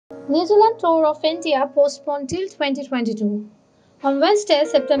New Zealand tour of India postponed till 2022. On Wednesday,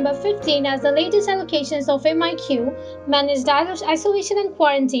 September 15, as the latest allocations of MIQ, Managed Isolation and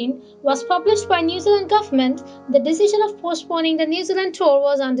Quarantine, was published by New Zealand government, the decision of postponing the New Zealand tour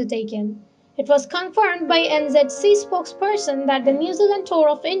was undertaken. It was confirmed by NZC spokesperson that the New Zealand tour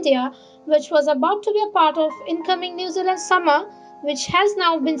of India, which was about to be a part of incoming New Zealand summer, which has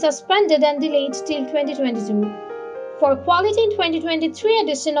now been suspended and delayed till 2022. For quality in 2023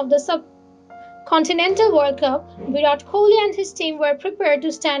 edition of the Continental World Cup, Virat Kohli and his team were prepared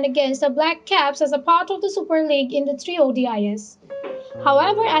to stand against the Black Caps as a part of the Super League in the three ODIs.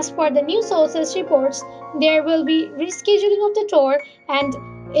 However, as per the news sources reports, there will be rescheduling of the tour and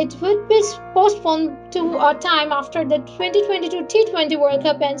it would be postponed to a time after the 2022 T20 World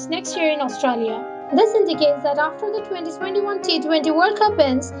Cup ends next year in Australia. This indicates that after the 2021 T20 World Cup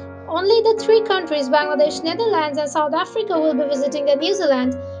ends, only the three countries Bangladesh, Netherlands and South Africa will be visiting the New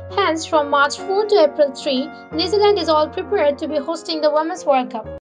Zealand. Hence, from March 4 to April 3, New Zealand is all prepared to be hosting the Women's World Cup.